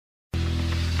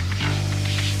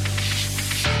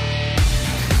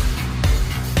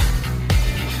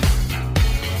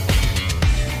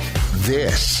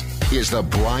This is the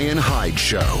Brian Hyde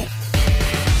Show.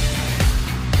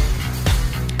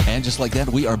 And just like that,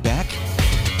 we are back.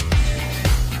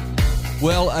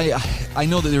 Well, I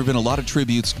know that there have been a lot of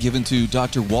tributes given to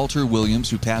Dr. Walter Williams,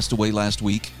 who passed away last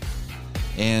week.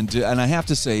 And I have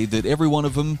to say that every one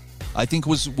of them, I think,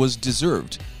 was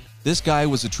deserved. This guy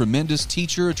was a tremendous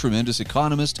teacher, a tremendous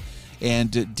economist,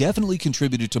 and definitely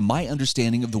contributed to my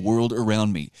understanding of the world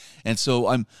around me. And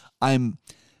so I'm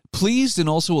pleased and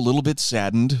also a little bit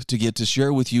saddened to get to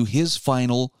share with you his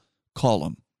final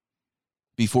column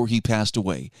before he passed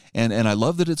away. And I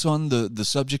love that it's on the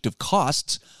subject of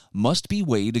costs must be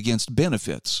weighed against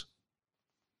benefits.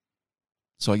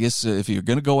 So I guess if you're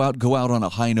going to go out on a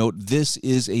high note, this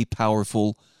is a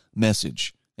powerful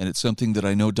message. And it's something that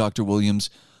I know Dr. Williams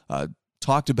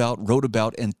talked about, wrote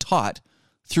about, and taught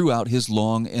throughout his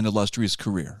long and illustrious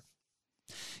career.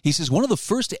 He says, one of the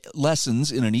first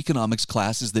lessons in an economics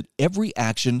class is that every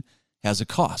action has a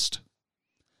cost.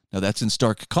 Now, that's in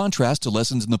stark contrast to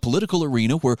lessons in the political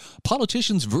arena where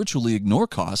politicians virtually ignore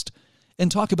cost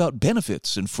and talk about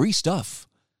benefits and free stuff.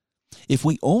 If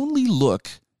we only look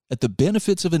at the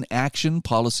benefits of an action,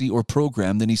 policy, or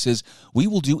program, then he says we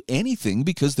will do anything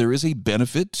because there is a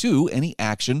benefit to any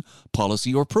action,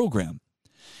 policy, or program.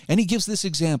 And he gives this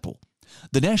example.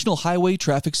 The National Highway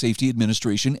Traffic Safety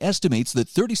Administration estimates that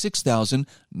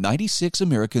 36,096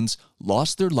 Americans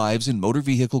lost their lives in motor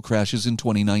vehicle crashes in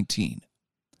 2019.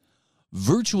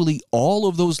 Virtually all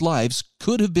of those lives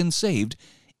could have been saved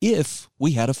if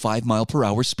we had a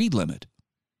 5-mile-per-hour speed limit.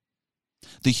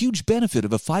 The huge benefit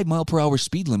of a 5-mile-per-hour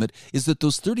speed limit is that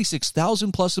those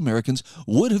 36,000-plus Americans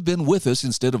would have been with us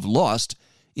instead of lost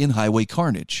in highway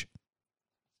carnage.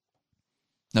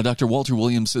 Now, Dr. Walter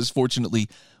Williams says, fortunately,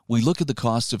 we look at the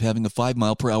costs of having a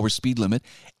 5-mile-per-hour speed limit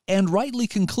and rightly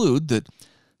conclude that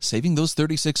saving those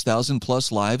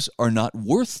 36,000-plus lives are not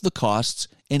worth the costs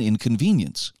and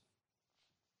inconvenience.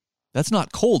 That's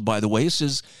not cold, by the way.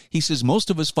 He says most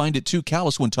of us find it too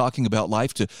callous when talking about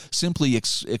life to simply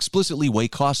explicitly weigh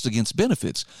costs against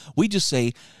benefits. We just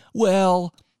say,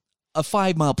 well, a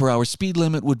 5-mile-per-hour speed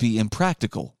limit would be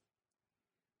impractical.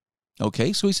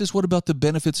 Okay, so he says, what about the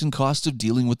benefits and costs of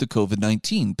dealing with the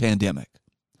COVID-19 pandemic?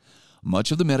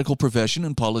 Much of the medical profession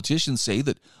and politicians say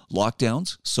that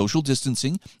lockdowns, social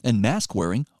distancing, and mask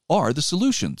wearing are the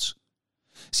solutions.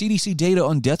 CDC data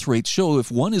on death rates show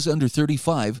if one is under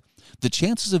 35, the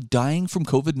chances of dying from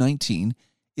COVID-19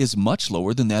 is much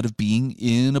lower than that of being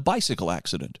in a bicycle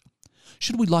accident.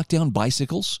 Should we lock down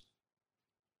bicycles?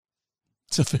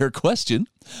 It's a fair question.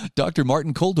 Dr.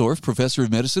 Martin Kulldorff, professor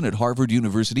of medicine at Harvard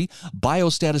University,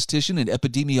 biostatistician and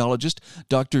epidemiologist,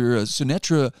 Dr.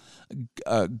 Sunetra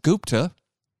Gupta.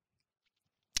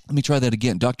 Let me try that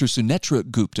again. Dr. Sunetra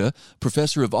Gupta,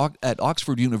 professor at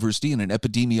Oxford University and an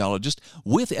epidemiologist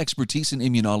with expertise in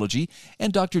immunology,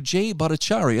 and Dr. Jay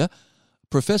Bhattacharya,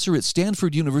 professor at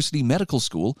Stanford University Medical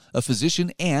School, a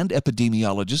physician and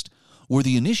epidemiologist, were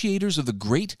the initiators of the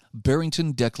Great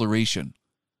Barrington Declaration.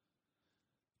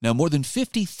 Now, more than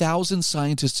 50,000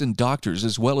 scientists and doctors,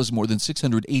 as well as more than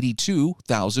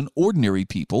 682,000 ordinary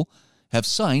people, have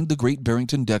signed the Great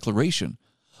Barrington Declaration,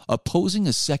 opposing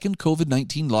a second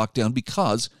COVID-19 lockdown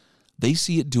because they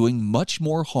see it doing much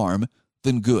more harm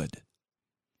than good.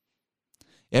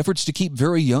 Efforts to keep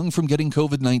very young from getting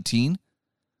COVID-19,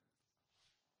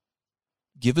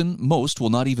 given most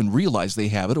will not even realize they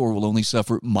have it or will only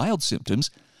suffer mild symptoms,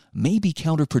 may be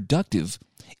counterproductive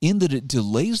in that it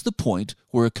delays the point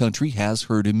where a country has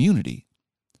herd immunity.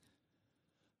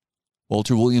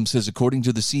 Walter Williams says, according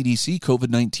to the CDC,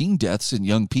 COVID-19 deaths in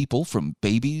young people, from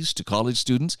babies to college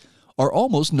students, are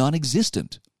almost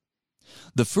non-existent.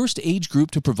 The first age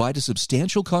group to provide a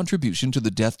substantial contribution to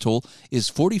the death toll is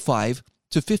 45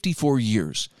 to 54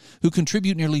 years, who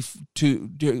contribute nearly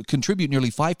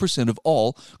 5% of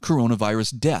all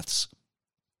coronavirus deaths.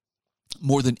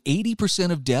 More than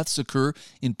 80% of deaths occur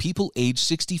in people aged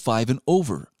 65 and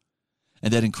over,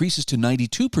 and that increases to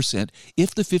 92%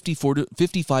 if the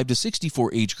 55 to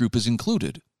 64 age group is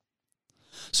included.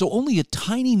 So only a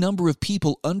tiny number of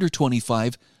people under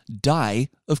 25 die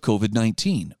of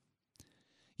COVID-19.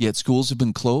 Yet schools have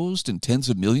been closed and tens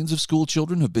of millions of school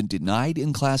children have been denied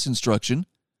in-class instruction.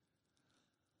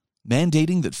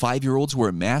 Mandating that 5-year-olds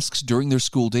wear masks during their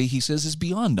school day, he says, is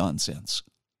beyond nonsense.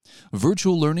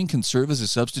 Virtual learning can serve as a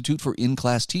substitute for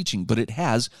in-class teaching, but it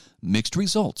has mixed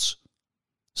results.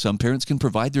 Some parents can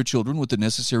provide their children with the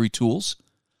necessary tools,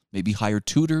 maybe hire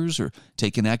tutors or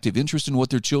take an active interest in what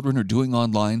their children are doing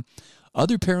online.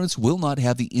 Other parents will not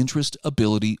have the interest,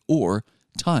 ability, or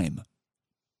time.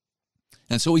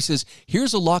 And so he says,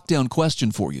 here's a lockdown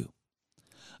question for you.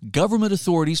 Government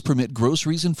authorities permit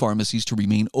groceries and pharmacies to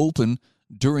remain open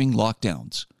during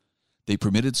lockdowns. They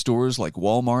permitted stores like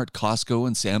Walmart, Costco,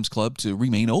 and Sam's Club to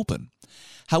remain open.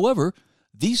 However,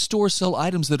 these stores sell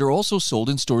items that are also sold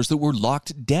in stores that were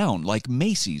locked down, like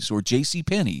Macy's or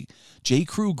JCPenney, J.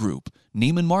 Crew Group,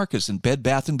 Neiman Marcus, and Bed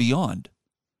Bath & Beyond.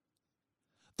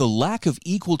 The lack of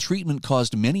equal treatment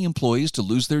caused many employees to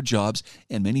lose their jobs,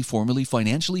 and many formerly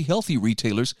financially healthy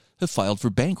retailers have filed for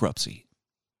bankruptcy.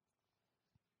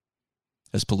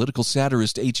 As political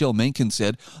satirist H.L. Mencken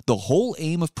said, the whole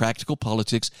aim of practical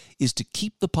politics is to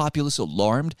keep the populace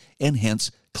alarmed and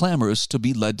hence clamorous to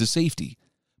be led to safety,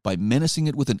 by menacing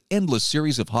it with an endless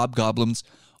series of hobgoblins,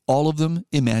 all of them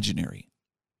imaginary.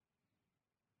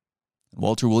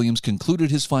 Walter Williams concluded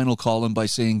his final column by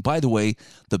saying, by the way,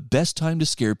 the best time to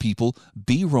scare people,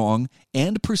 be wrong,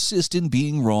 and persist in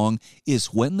being wrong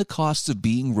is when the costs of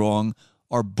being wrong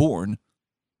are borne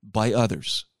by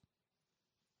others.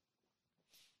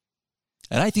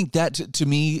 And I think that, to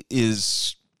me,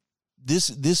 is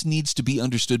this needs to be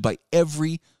understood by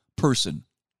every person.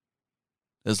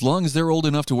 As long as they're old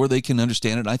enough to where they can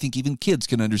understand it, I think even kids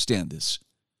can understand this.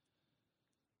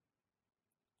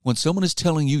 When someone is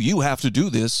telling you, you have to do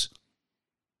this,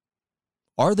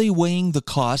 are they weighing the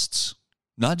costs,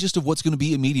 not just of what's going to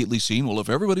be immediately seen? Well, if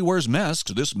everybody wears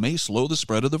masks, this may slow the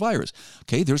spread of the virus.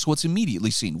 Okay, there's what's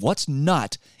immediately seen. What's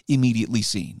not immediately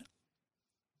seen?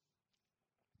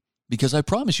 Because I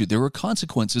promise you, there are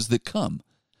consequences that come.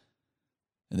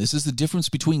 And this is the difference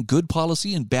between good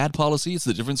policy and bad policy. It's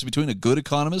the difference between a good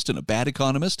economist and a bad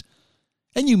economist.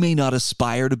 And you may not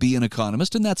aspire to be an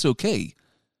economist, and that's okay.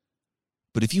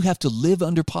 But if you have to live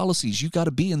under policies, you've got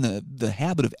to be in the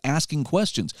habit of asking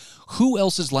questions. Who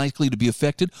else is likely to be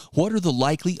affected? What are the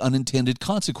likely unintended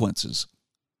consequences?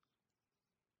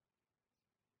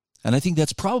 And I think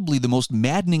that's probably the most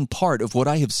maddening part of what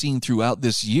I have seen throughout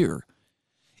this year,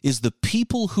 is the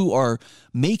people who are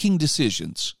making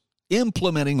decisions,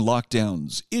 implementing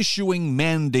lockdowns, issuing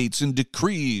mandates and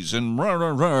decrees and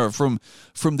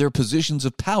from their positions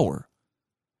of power.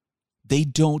 They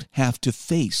don't have to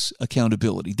face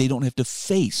accountability. They don't have to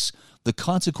face the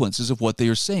consequences of what they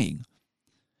are saying.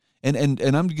 And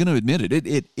I'm going to admit it,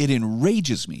 it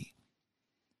enrages me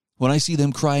when I see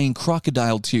them crying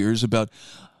crocodile tears about,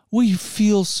 we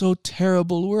feel so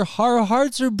terrible, our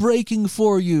hearts are breaking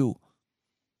for you.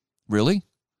 Really?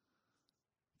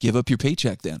 Give up your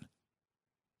paycheck then.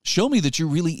 Show me that you're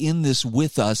really in this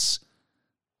with us,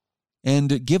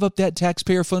 and give up that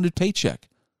taxpayer-funded paycheck.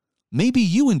 Maybe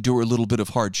you endure a little bit of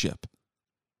hardship.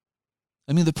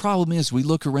 I mean, the problem is we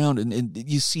look around and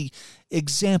you see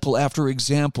example after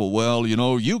example. Well,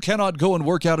 you cannot go and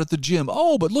work out at the gym.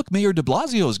 Oh, but look, Mayor de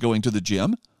Blasio is going to the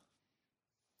gym.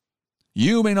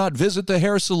 You may not visit the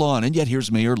hair salon, and yet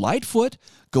here's Mayor Lightfoot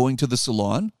going to the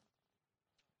salon.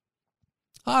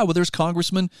 Well, there's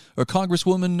Congressman or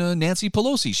Congresswoman Nancy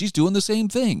Pelosi. She's doing the same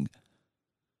thing.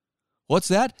 What's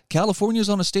that? California's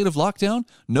on a state of lockdown?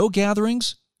 No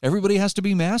gatherings? Everybody has to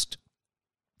be masked?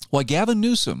 Why, Governor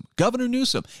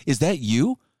Newsom, is that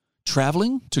you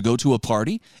traveling to go to a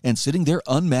party and sitting there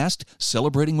unmasked,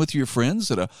 celebrating with your friends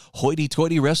at a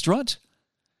hoity-toity restaurant?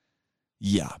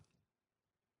 Yeah.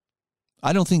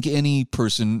 I don't think any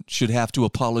person should have to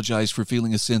apologize for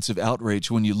feeling a sense of outrage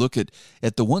when you look at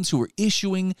the ones who are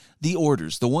issuing the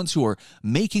orders, the ones who are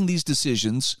making these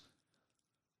decisions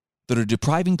that are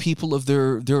depriving people of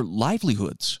their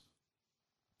livelihoods,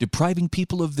 depriving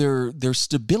people of their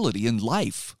stability in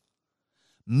life,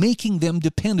 making them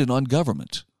dependent on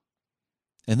government.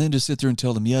 And then to sit there and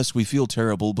tell them, yes, we feel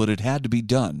terrible, but it had to be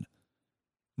done.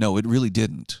 No, it really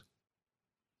didn't.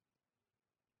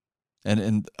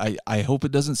 And I hope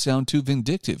it doesn't sound too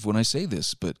vindictive when I say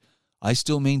this, but I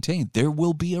still maintain there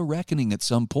will be a reckoning at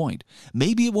some point.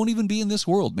 Maybe it won't even be in this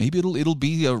world. Maybe it'll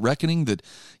be a reckoning that,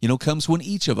 comes when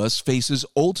each of us faces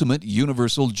ultimate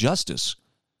universal justice.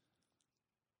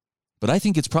 But I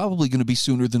think it's probably going to be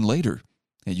sooner than later.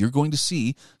 And you're going to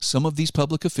see some of these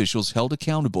public officials held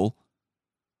accountable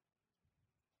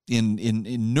in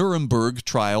Nuremberg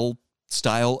trial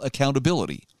style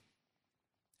accountability.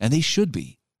 And they should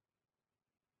be.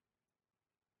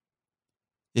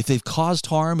 If they've caused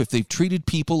harm, if they've treated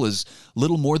people as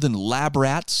little more than lab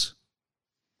rats,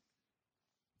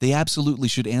 they absolutely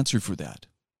should answer for that.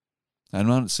 I'm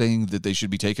not saying that they should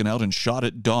be taken out and shot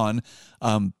at dawn.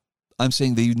 I'm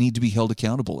saying they need to be held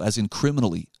accountable, as in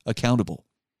criminally accountable,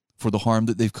 for the harm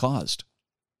that they've caused.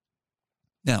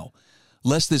 Now,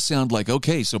 lest this sound like,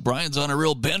 okay, so Brian's on a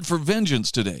real bent for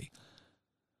vengeance today.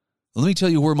 Let me tell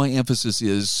you where my emphasis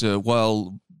is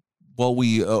while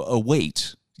we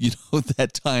await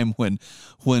that time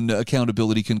when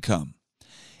accountability can come.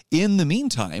 In the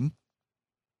meantime,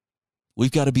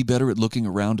 we've got to be better at looking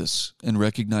around us and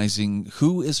recognizing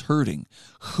who is hurting,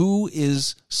 who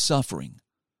is suffering,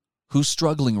 who's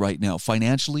struggling right now,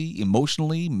 financially,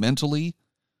 emotionally, mentally.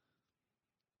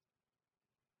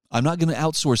 I'm not going to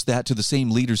outsource that to the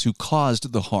same leaders who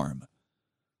caused the harm.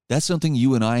 That's something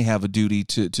you and I have a duty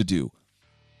to do.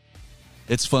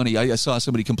 It's funny. I saw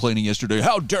somebody complaining yesterday,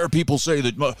 how dare people say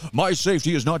that my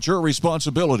safety is not your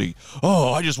responsibility?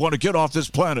 Oh, I just want to get off this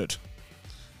planet.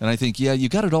 And I think, yeah, you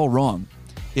got it all wrong.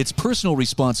 It's personal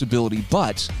responsibility,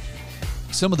 but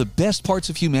some of the best parts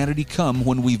of humanity come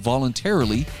when we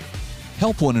voluntarily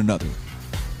help one another.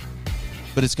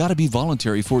 But it's got to be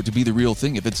voluntary for it to be the real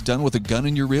thing. If it's done with a gun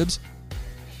in your ribs,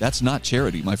 that's not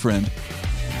charity, my friend.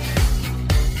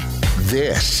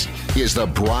 This is the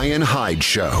Brian Hyde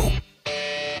Show.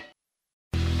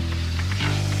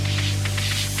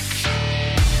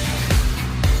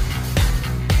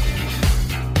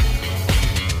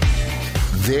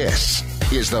 This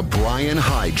is the Brian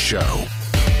Hyde Show.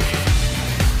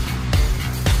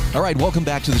 All right, welcome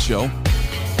back to the show.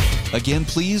 Again,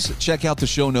 please check out the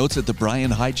show notes at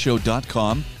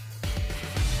thebrianhydeshow.com.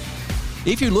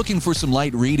 If you're looking for some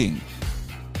light reading,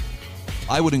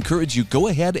 I would encourage you, go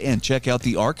ahead and check out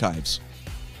the archives.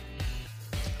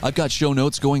 I've got show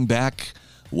notes going back,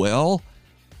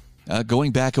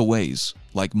 going back a ways,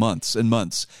 like months and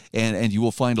months. And you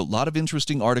will find a lot of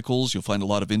interesting articles. You'll find a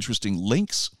lot of interesting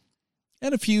links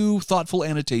and a few thoughtful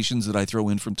annotations that I throw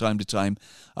in from time to time.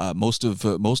 Most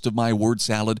of my word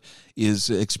salad is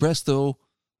expressed, though,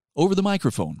 over the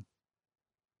microphone.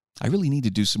 I really need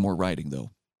to do some more writing,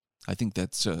 though. I think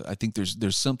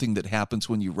there's something that happens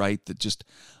when you write that just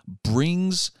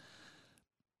brings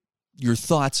your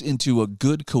thoughts into a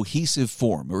good cohesive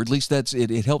form, or at least that's it.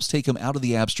 It helps take them out of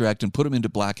the abstract and put them into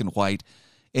black and white.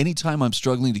 Anytime I'm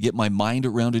struggling to get my mind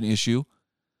around an issue,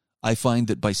 I find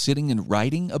that by sitting and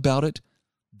writing about it,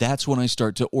 that's when I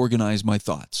start to organize my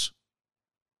thoughts.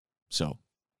 So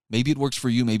maybe it works for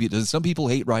you, maybe it doesn't. Some people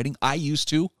hate writing. I used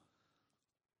to,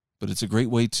 but it's a great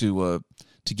way to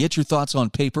get your thoughts on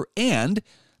paper. And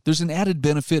there's an added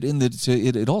benefit in that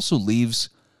it also leaves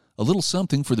a little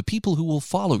something for the people who will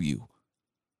follow you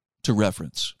to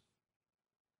reference.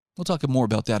 We'll talk more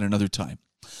about that another time.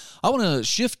 I want to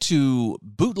shift to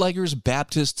bootleggers,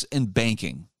 Baptists, and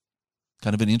banking.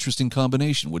 Kind of an interesting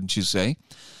combination, wouldn't you say?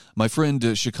 My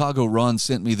friend Chicago Ron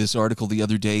sent me this article the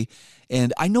other day,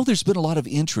 and I know there's been a lot of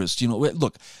interest. You know,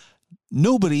 look,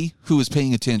 nobody who is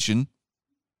paying attention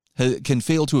can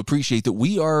fail to appreciate that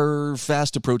we are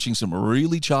fast approaching some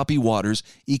really choppy waters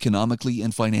economically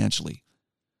and financially.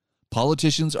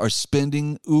 Politicians are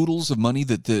spending oodles of money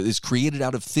that is created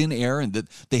out of thin air and that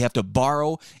they have to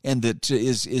borrow and that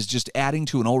is just adding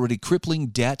to an already crippling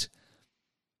debt.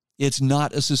 It's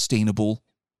not a sustainable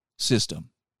system.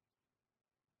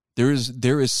 There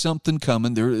is something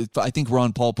coming. I think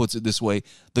Ron Paul puts it this way: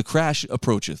 the crash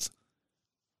approacheth.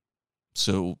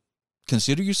 So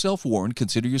consider yourself warned.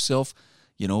 Consider yourself,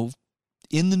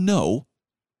 in the know.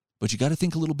 But you got to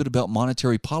think a little bit about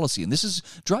monetary policy. And this is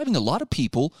driving a lot of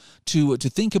people to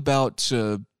think about,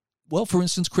 for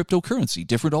instance, cryptocurrency,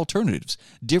 different alternatives,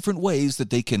 different ways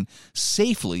that they can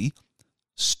safely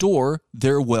store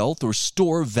their wealth or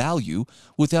store value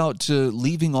without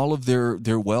leaving all of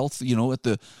their wealth, in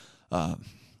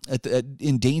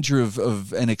danger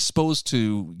of and exposed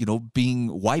to,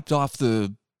 being wiped off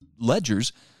the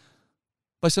ledgers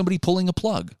by somebody pulling a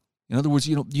plug. In other words,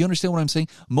 you understand what I'm saying?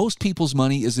 Most people's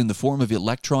money is in the form of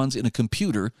electrons in a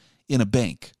computer in a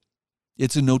bank.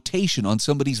 It's a notation on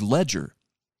somebody's ledger.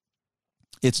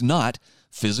 It's not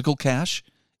physical cash.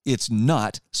 It's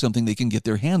not something they can get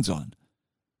their hands on.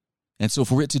 And so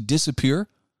for it to disappear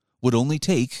would only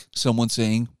take someone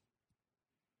saying,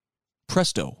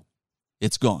 presto,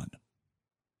 it's gone.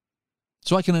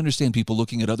 So I can understand people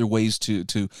looking at other ways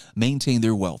to maintain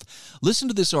their wealth. Listen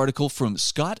to this article from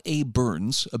Scott A.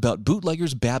 Burns about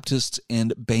bootleggers, Baptists,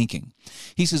 and banking.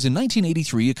 He says, in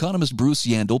 1983, economist Bruce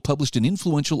Yandel published an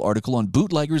influential article on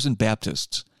bootleggers and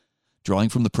Baptists. Drawing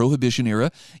from the Prohibition era,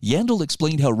 Yandel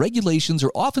explained how regulations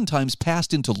are oftentimes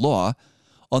passed into law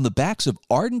on the backs of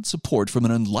ardent support from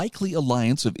an unlikely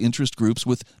alliance of interest groups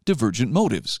with divergent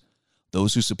motives.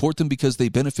 Those who support them because they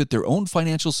benefit their own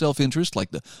financial self-interest,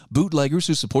 like the bootleggers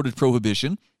who supported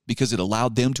Prohibition because it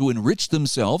allowed them to enrich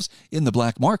themselves in the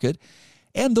black market,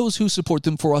 and those who support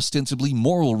them for ostensibly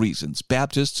moral reasons,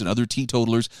 Baptists and other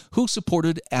teetotalers who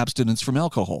supported abstinence from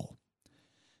alcohol.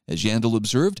 As Yandel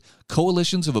observed,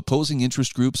 coalitions of opposing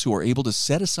interest groups who are able to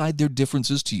set aside their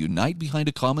differences to unite behind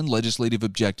a common legislative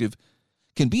objective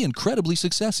can be incredibly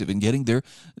successful in getting their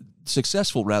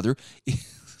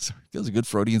Feels a good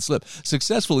Freudian slip.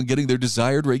 Successful in getting their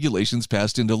desired regulations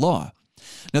passed into law.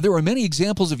 Now, there are many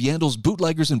examples of Yandel's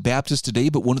bootleggers and Baptists today,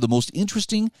 but one of the most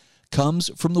interesting comes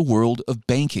from the world of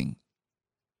banking.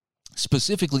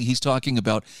 Specifically, he's talking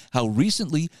about how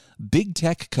recently big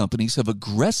tech companies have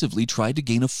aggressively tried to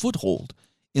gain a foothold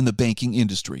in the banking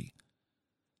industry.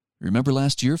 Remember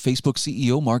last year, Facebook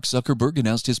CEO Mark Zuckerberg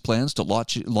announced his plans to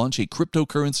launch a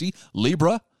cryptocurrency,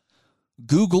 Libra.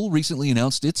 Google recently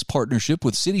announced its partnership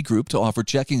with Citigroup to offer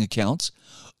checking accounts.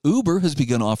 Uber has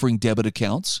begun offering debit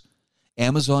accounts.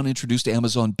 Amazon introduced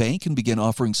Amazon Bank and began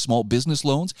offering small business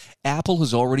loans. Apple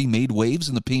has already made waves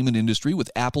in the payment industry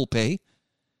with Apple Pay.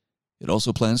 It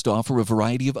also plans to offer a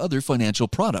variety of other financial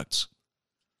products.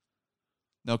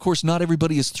 Now, of course, not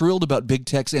everybody is thrilled about big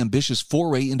tech's ambitious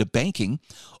foray into banking.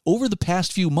 Over the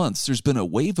past few months, there's been a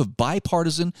wave of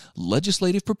bipartisan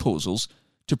legislative proposals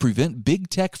to prevent big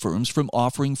tech firms from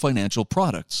offering financial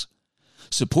products.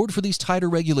 Support for these tighter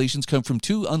regulations come from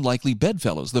two unlikely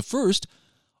bedfellows. The first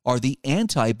are the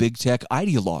anti-big tech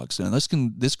ideologues. And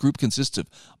this group consists of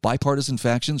bipartisan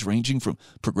factions ranging from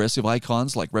progressive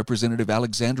icons like Representative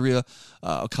Alexandria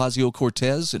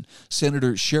Ocasio-Cortez and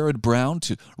Senator Sherrod Brown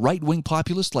to right-wing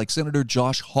populists like Senator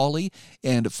Josh Hawley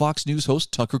and Fox News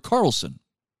host Tucker Carlson.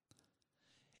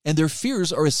 And their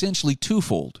fears are essentially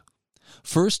twofold.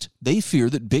 First, they fear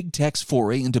that big tech's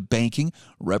foray into banking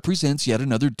represents yet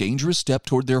another dangerous step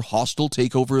toward their hostile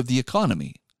takeover of the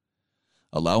economy.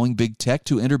 Allowing big tech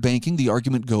to enter banking, the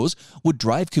argument goes, would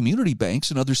drive community banks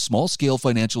and other small-scale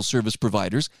financial service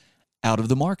providers out of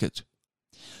the market.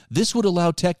 This would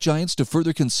allow tech giants to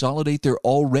further consolidate their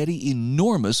already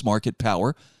enormous market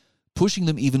power, pushing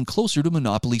them even closer to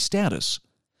monopoly status.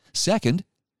 Second,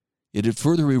 it'd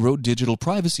further erode digital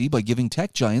privacy by giving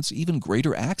tech giants even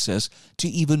greater access to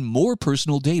even more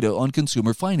personal data on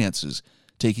consumer finances,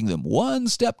 taking them one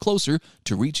step closer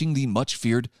to reaching the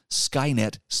much-feared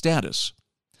Skynet status.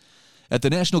 At the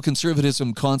National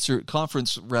Conservatism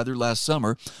Conference last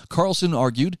summer, Carlson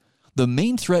argued, the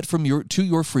main threat to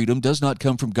your freedom does not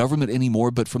come from government anymore,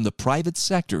 but from the private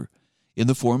sector in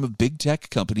the form of big tech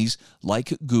companies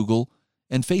like Google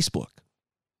and Facebook.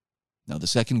 Now, the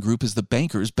second group is the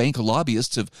bankers. Bank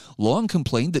lobbyists have long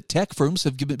complained that tech firms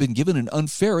have been given an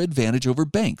unfair advantage over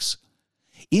banks.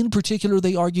 In particular,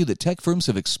 they argue that tech firms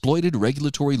have exploited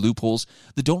regulatory loopholes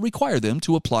that don't require them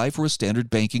to apply for a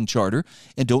standard banking charter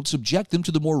and don't subject them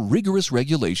to the more rigorous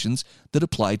regulations that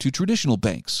apply to traditional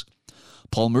banks.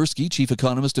 Paul Mirsky, chief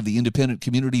economist of the Independent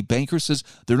Community Banker, says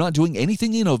they're not doing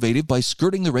anything innovative by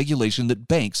skirting the regulation that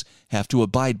banks have to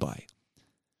abide by.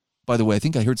 By the way, I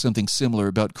think I heard something similar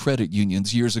about credit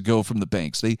unions years ago from the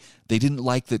banks. They didn't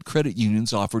like that credit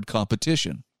unions offered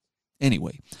competition.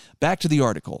 Anyway, back to the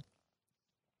article.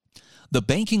 The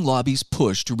banking lobby's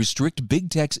push to restrict big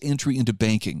tech's entry into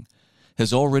banking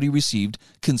has already received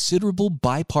considerable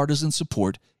bipartisan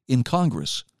support in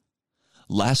Congress.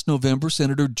 Last November,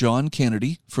 Senator John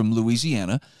Kennedy from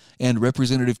Louisiana and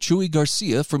Representative Chuy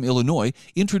Garcia from Illinois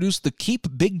introduced the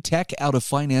Keep Big Tech Out of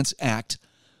Finance Act,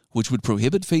 which would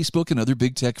prohibit Facebook and other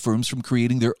big tech firms from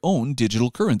creating their own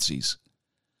digital currencies.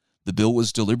 The bill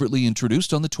was deliberately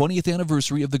introduced on the 20th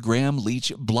anniversary of the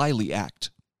Graham-Leach-Bliley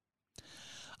Act.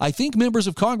 I think members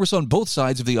of Congress on both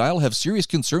sides of the aisle have serious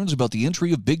concerns about the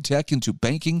entry of big tech into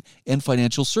banking and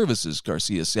financial services,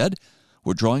 Garcia said.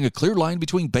 We're drawing a clear line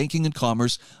between banking and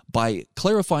commerce by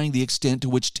clarifying the extent to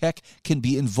which tech can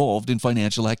be involved in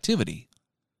financial activity.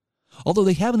 Although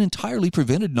they haven't entirely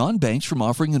prevented non-banks from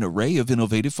offering an array of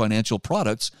innovative financial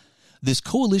products, this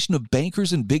coalition of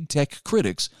bankers and big tech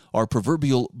critics, our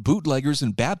proverbial bootleggers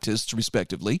and Baptists,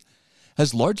 respectively,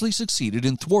 has largely succeeded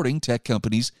in thwarting tech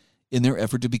companies in their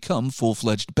effort to become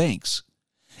full-fledged banks.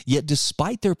 Yet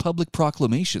despite their public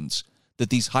proclamations that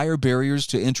these higher barriers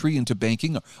to entry into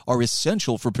banking are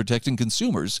essential for protecting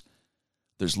consumers,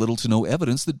 there's little to no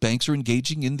evidence that banks are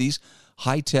engaging in these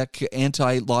high-tech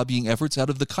anti-lobbying efforts out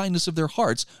of the kindness of their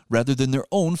hearts rather than their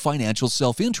own financial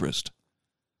self-interest.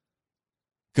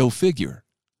 Go figure.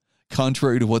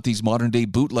 Contrary to what these modern-day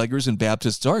bootleggers and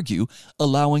Baptists argue,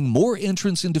 allowing more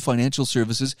entrance into financial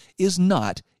services is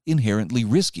not inherently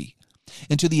risky.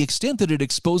 And to the extent that it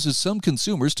exposes some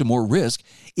consumers to more risk,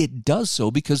 it does so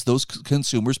because those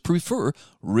consumers prefer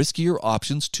riskier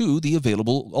options to the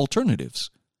available alternatives.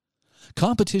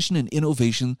 Competition and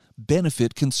innovation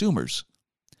benefit consumers.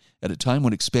 At a time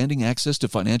when expanding access to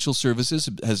financial services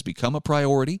has become a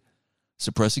priority,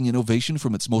 suppressing innovation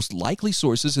from its most likely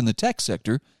sources in the tech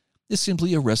sector is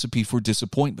simply a recipe for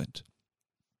disappointment.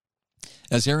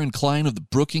 As Aaron Klein of the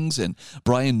Brookings and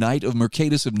Brian Knight of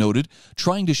Mercatus have noted,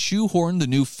 trying to shoehorn the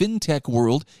new fintech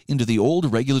world into the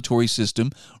old regulatory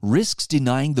system risks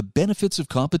denying the benefits of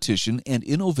competition and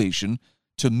innovation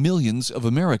to millions of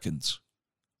Americans.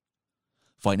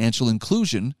 Financial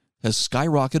inclusion has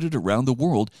skyrocketed around the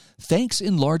world thanks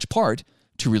in large part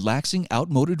to relaxing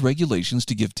outmoded regulations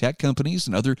to give tech companies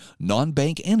and other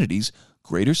non-bank entities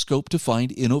greater scope to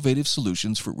find innovative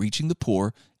solutions for reaching the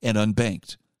poor and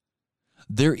unbanked.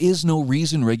 There is no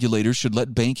reason regulators should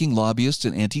let banking lobbyists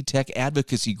and anti-tech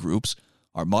advocacy groups,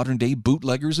 our modern-day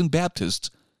bootleggers and Baptists,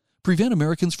 prevent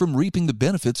Americans from reaping the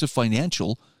benefits of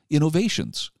financial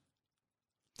innovations.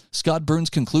 Scott Burns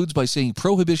concludes by saying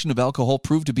prohibition of alcohol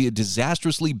proved to be a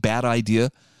disastrously bad idea.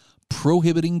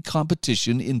 Prohibiting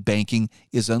competition in banking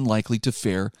is unlikely to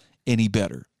fare any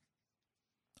better.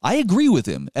 I agree with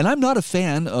him, and I'm not a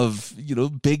fan of,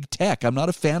 big tech. I'm not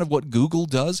a fan of what Google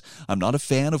does. I'm not a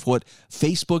fan of what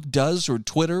Facebook does or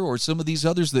Twitter or some of these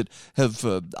others that have,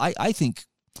 I think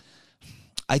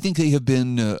they have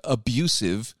been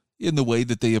abusive in the way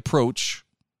that they approach,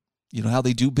 how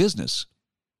they do business.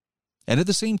 And at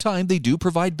the same time, they do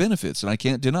provide benefits, and I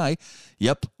can't deny,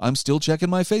 yep, I'm still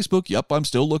checking my Facebook. Yep, I'm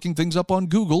still looking things up on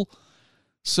Google.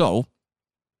 So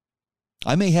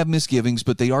I may have misgivings,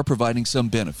 but they are providing some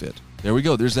benefit. There we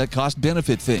go. There's that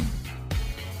cost-benefit thing.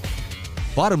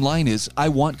 Bottom line is, I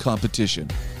want competition.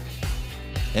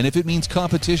 And if it means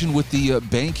competition with the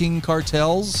banking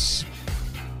cartels,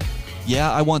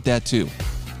 yeah, I want that too.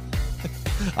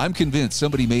 I'm convinced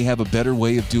somebody may have a better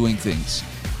way of doing things.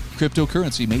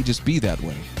 Cryptocurrency may just be that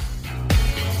way.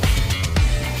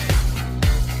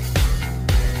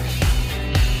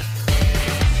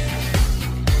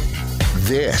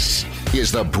 This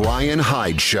is the Brian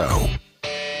Hyde Show.